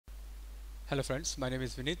Hello friends, my name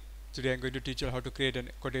is Vinit. Today I'm going to teach you how to create a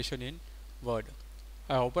quotation in Word.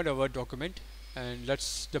 I opened a Word document and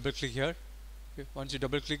let's double click here. Once you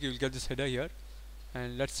double click, you will get this header here,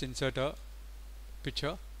 and let's insert a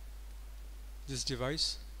picture. This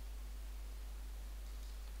device,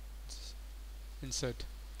 insert.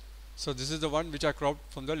 So this is the one which I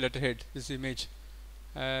cropped from the letterhead, this image.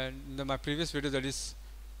 And in my previous video, that is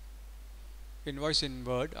invoice in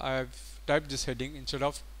Word, I have typed this heading instead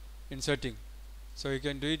of inserting. So you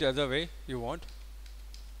can do it other way you want.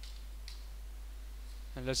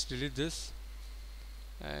 And let's delete this,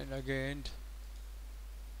 and again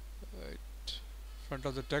right, front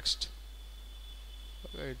of the text,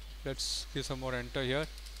 right, let's give some more enter here.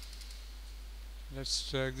 Let's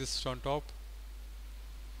drag this on top,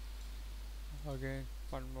 again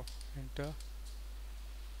one more enter.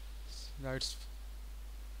 Now it's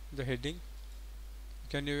the heading.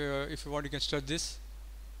 Can you if you want, you can start this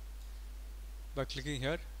by clicking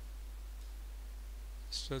here.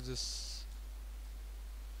 Start this.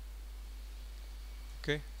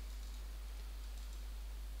 Okay,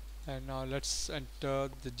 and now let's enter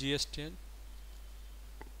the GSTN.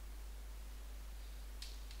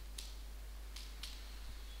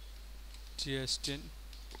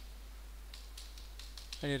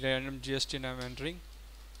 Any random GSTN I'm entering.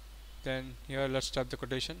 Then here let's type the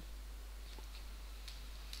quotation.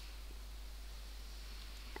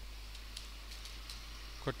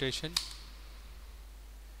 Quotation,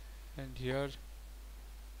 and here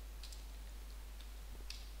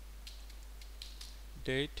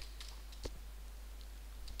date,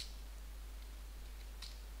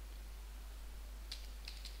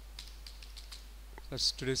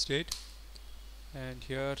 that's today's date, and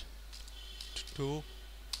here to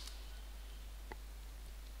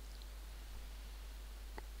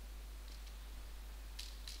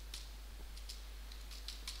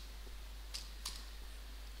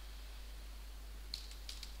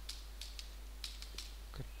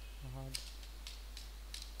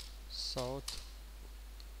south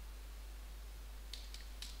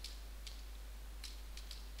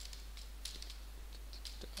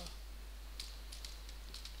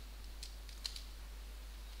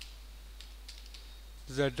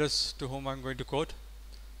the address to whom I'm going to quote.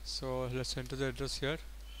 So let's enter the address here,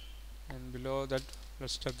 and below that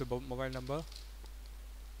let's type the mobile number,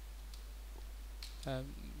 and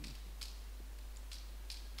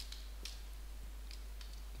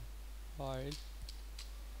file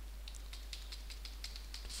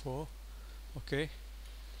 4. Okay,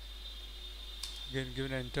 again give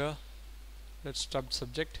an enter. Let's type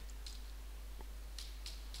subject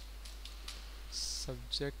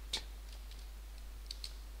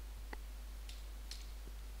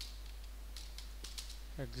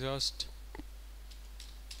exhaust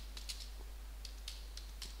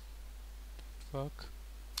work,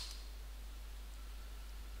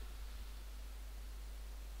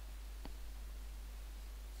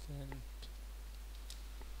 then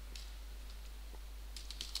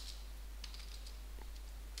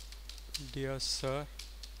dear sir,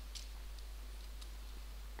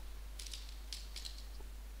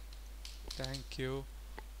 thank you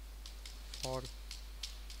for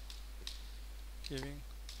giving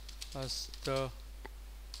us the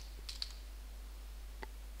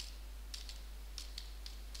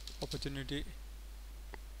opportunity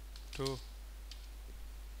to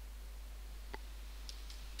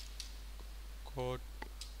quote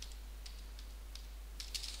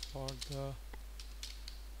for the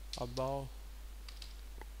above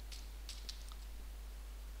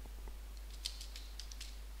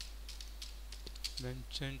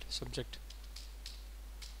mentioned subject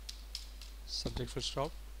full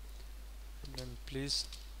stop, and then please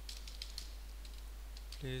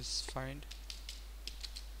find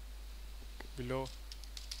below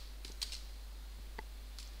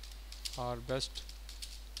our best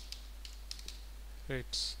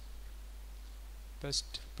rates,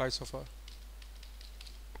 best price offer.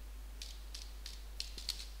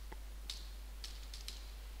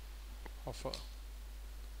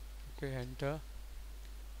 Okay, enter,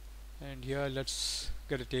 and here let's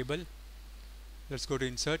get a table. Let's go to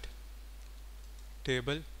insert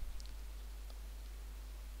table.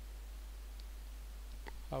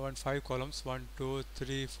 I want 5 columns, 1 2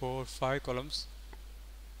 3 4 5 columns,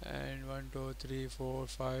 and 1 2 3 4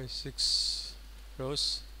 5 6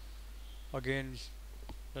 rows. Again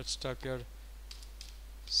let's type your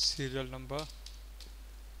serial number,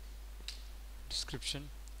 description,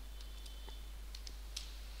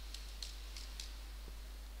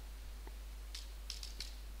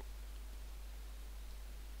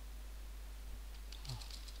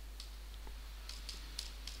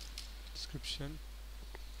 description,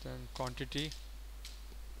 then quantity,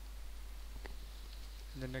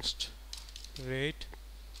 the next rate,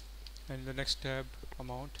 and the next tab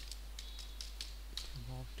amount.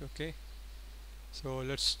 Okay, so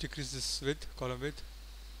let's decrease this width, column width,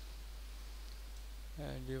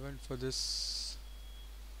 and even for this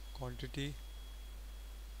quantity,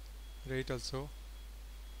 rate also,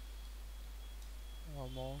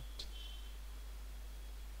 amount.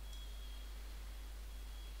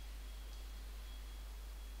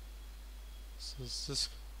 So just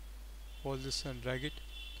hold this and drag it.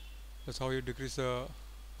 That's how you decrease the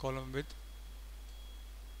column width.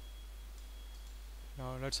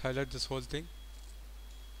 Now let's highlight this whole thing,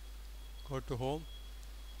 go to home,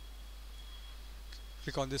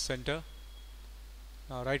 click on this center.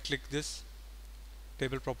 Now right click this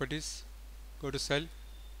table properties, go to cell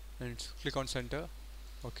and click on center.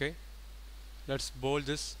 Okay, let's bold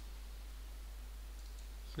this,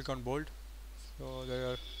 click on bold. So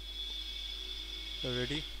they're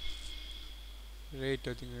ready. Rate,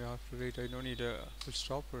 I think we have to rate, I don't need a full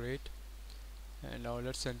stop, rate. And now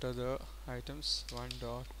let's enter the items. One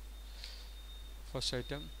dot first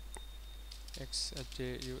item,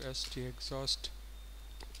 XHAUST exhaust,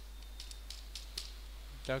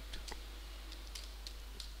 duct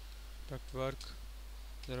work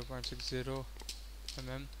 0.60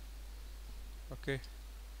 mm. Okay, you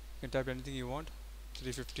can type anything you want.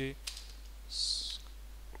 350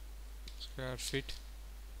 square feet.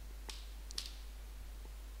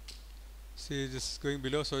 See, this is going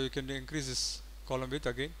below, so you can increase this column width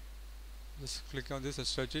again. Just click on this and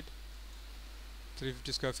stretch it.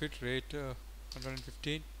 350 square feet, rate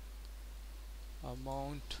 115,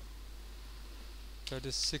 amount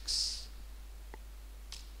 36.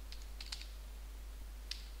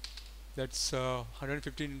 That's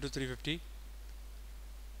 115 into 350.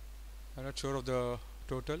 I'm not sure of the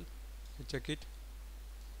total. Check it.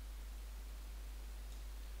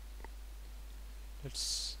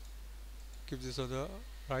 Let's keep this on the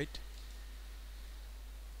right.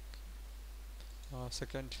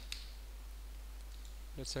 Second,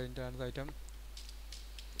 let's enter another item,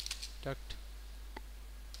 duct,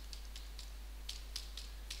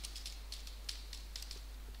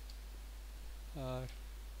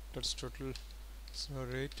 that's total. So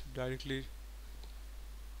rate directly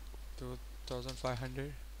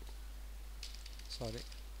 2500. Sorry,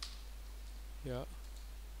 yeah,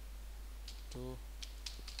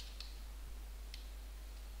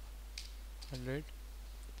 200.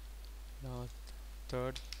 Now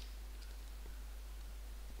third,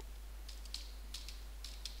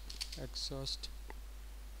 exhaust,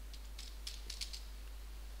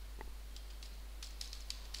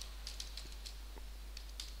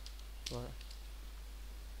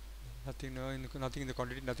 nothing, nothing in the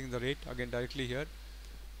quantity, nothing in the rate. Again directly here,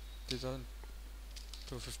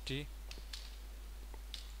 3250.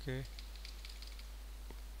 Okay,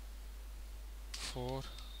 4.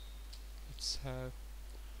 Let's have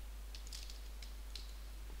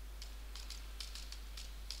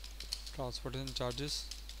transportation charges.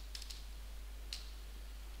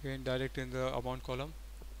 Again direct in the amount column,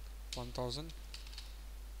 1000.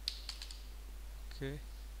 Okay,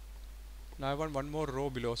 now I want one more row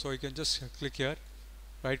below, so you can just click here,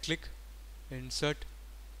 right click, insert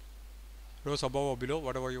rows above or below,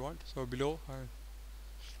 whatever you want. So below,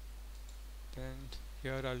 then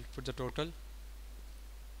here I'll put the total,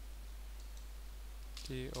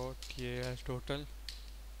 TOTAL, total,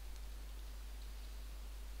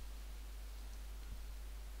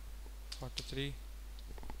 43.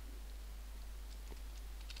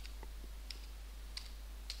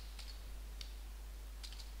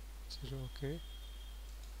 Okay,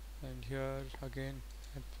 and here again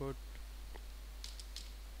I put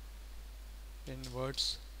in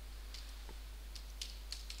words,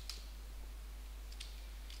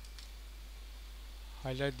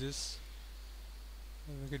 highlight this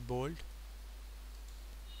and make it bold,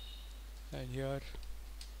 and here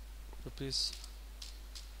rupees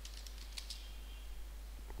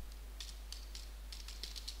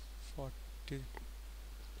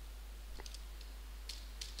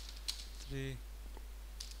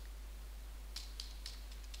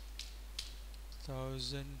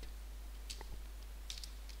 43,000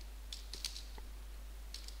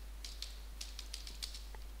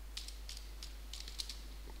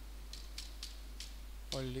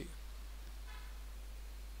 only.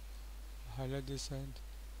 Highlight this and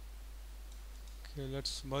okay,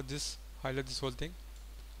 let's merge this, highlight this whole thing,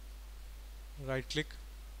 right click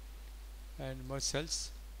and merge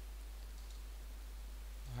cells,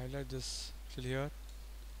 highlight this till here.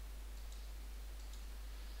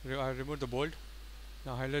 I remove the bold,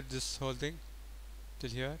 Now highlight this whole thing till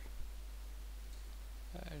here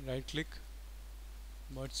and right click,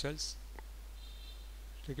 merge cells,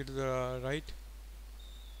 take it to the right,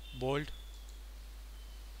 bold,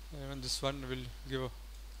 and this one will give a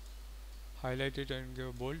highlight it and give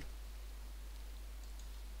a bold.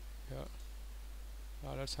 Yeah.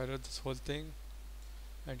 Now let's highlight this whole thing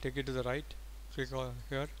and take it to the right, click on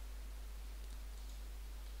here.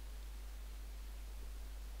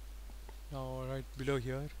 Now right below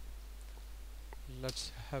here,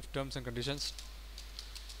 let's have terms and conditions.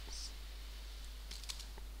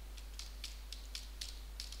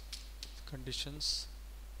 Conditions.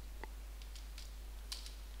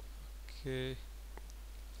 Okay.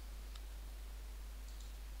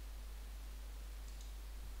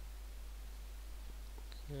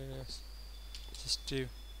 Yes. 60%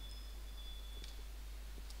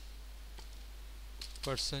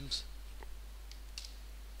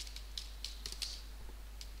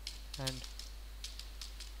 and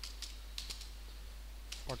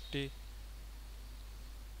 40%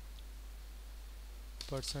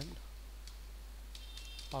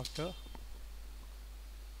 after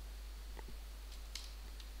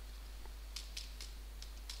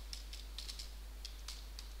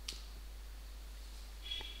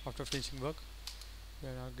finishing work.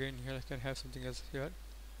 Then again here I can have something else here.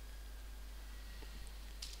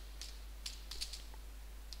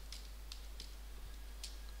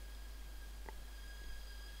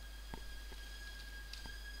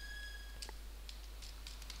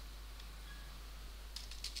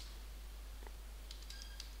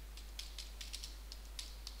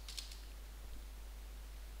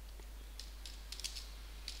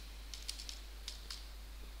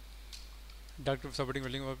 Director of supporting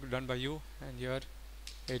welding work done by you, and here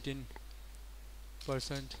 18%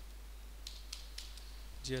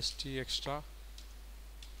 GST extra.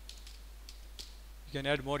 You can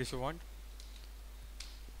add more if you want.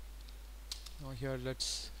 Now here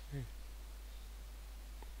let's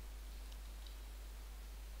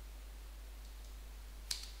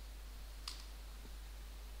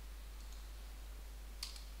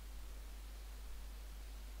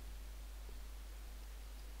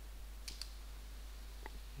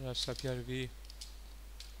up here. We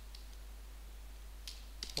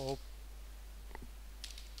hope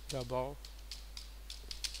the above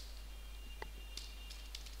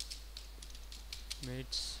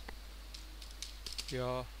meets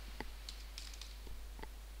your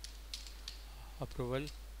approval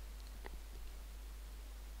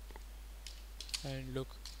and look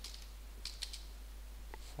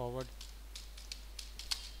forward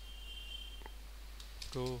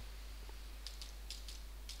to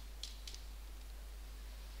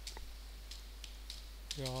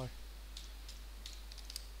your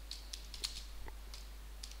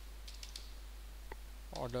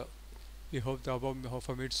order. We hope the above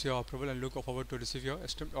offer meets your approval and look forward to receive your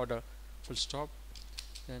esteemed order. Full stop.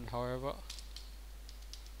 And however,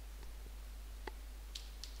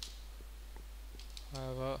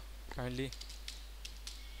 kindly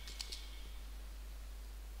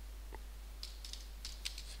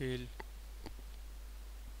feel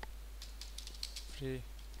free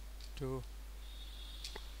to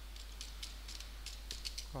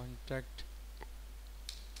contact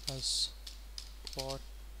us for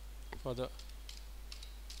further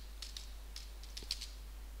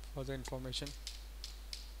information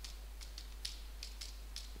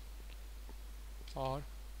or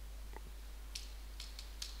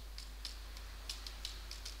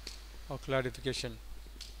clarification.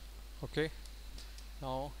 Okay,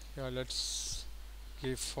 now here let's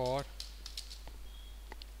give for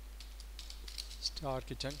Star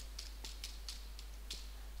Kitchen,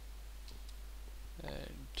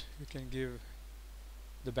 and you can give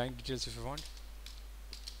the bank details if you want.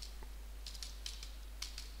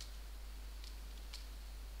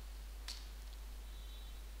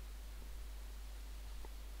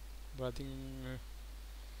 But I think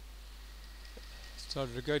it's not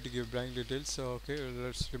required to give bank details, so okay,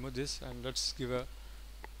 let's remove this and let's give a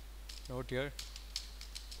note here.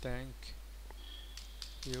 Thank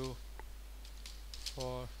you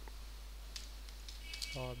for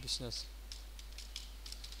our business.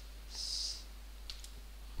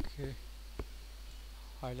 Okay,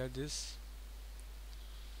 highlight this,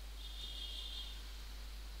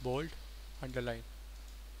 bold, underline.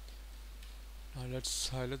 Now let's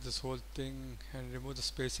highlight this whole thing and remove the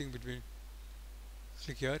spacing between.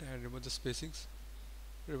 Click here and remove the spacings,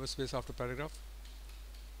 remove space after paragraph.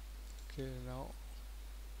 Okay, now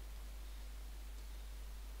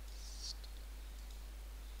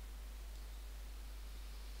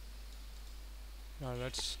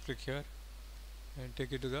let's click here and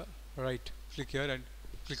take it to the right. Click here and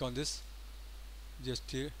click on this, just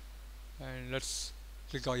here, and let's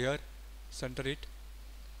click on here, center it,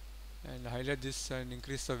 and highlight this and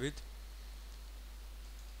increase the width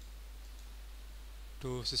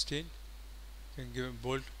to 16, and give it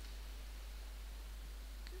bold,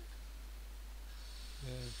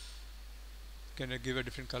 can I give a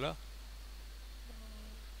different color,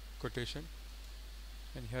 quotation,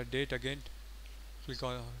 and here date again, click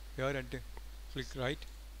on here and click right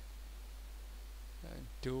and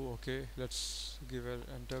do OK. Let's give an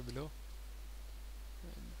enter below,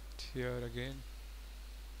 and here again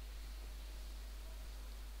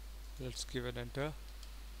let's give an enter,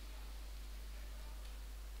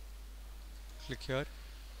 click here,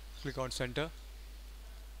 click on center,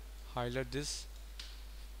 highlight this,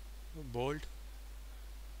 bold,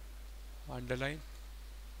 underline,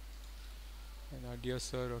 and dear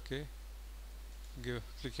sir, OK,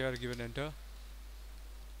 click here, give an enter,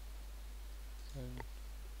 and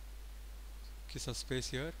give some space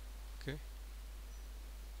here. Okay,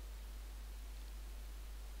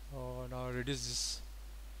 now reduce this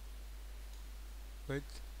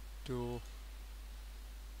width to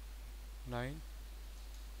 9.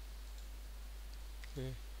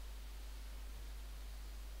 Okay,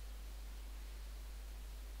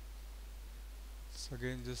 so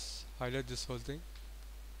again just highlight this whole thing,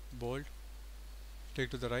 bold, take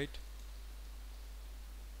to the right,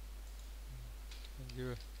 and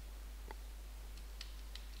give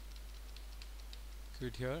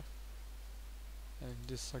it here, and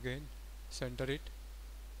this again center it.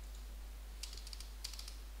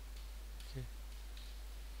 Okay,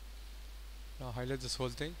 now highlight this whole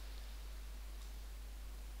thing,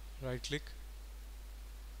 right click,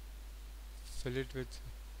 fill it with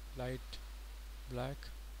light black,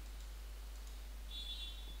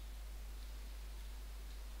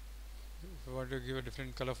 if you want to give a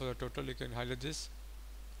different color for the total, you can highlight this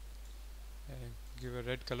and give a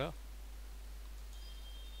red color.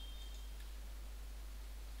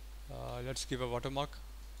 Let's give a watermark.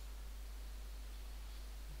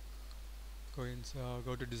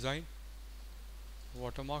 Go to design,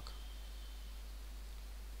 watermark,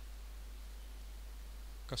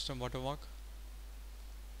 custom watermark,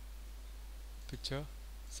 picture,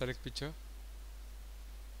 select picture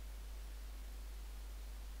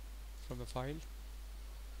from the file,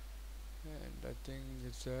 and I think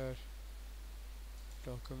it's there,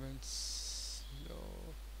 documents, no,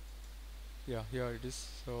 yeah, here it is.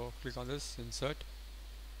 So click on this, insert,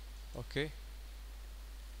 okay,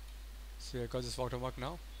 see I got this watermark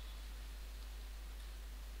now.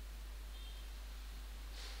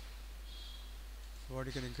 What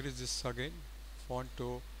you can increase this again, font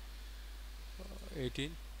to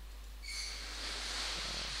 18,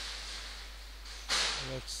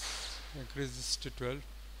 let's increase this to 12,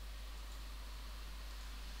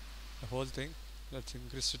 the whole thing let's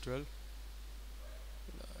increase to 12,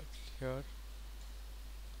 here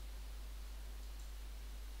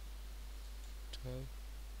 12,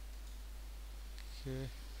 okay,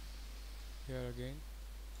 here again,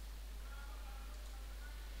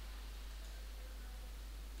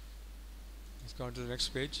 let's go on to the next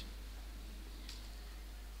page,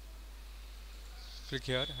 click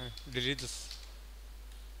here and delete this.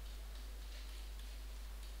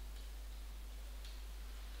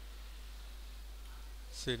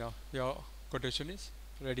 See, now your quotation is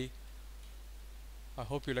ready. I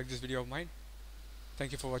hope you like this video of mine.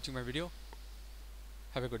 Thank you for watching my video.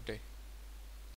 Have a good day.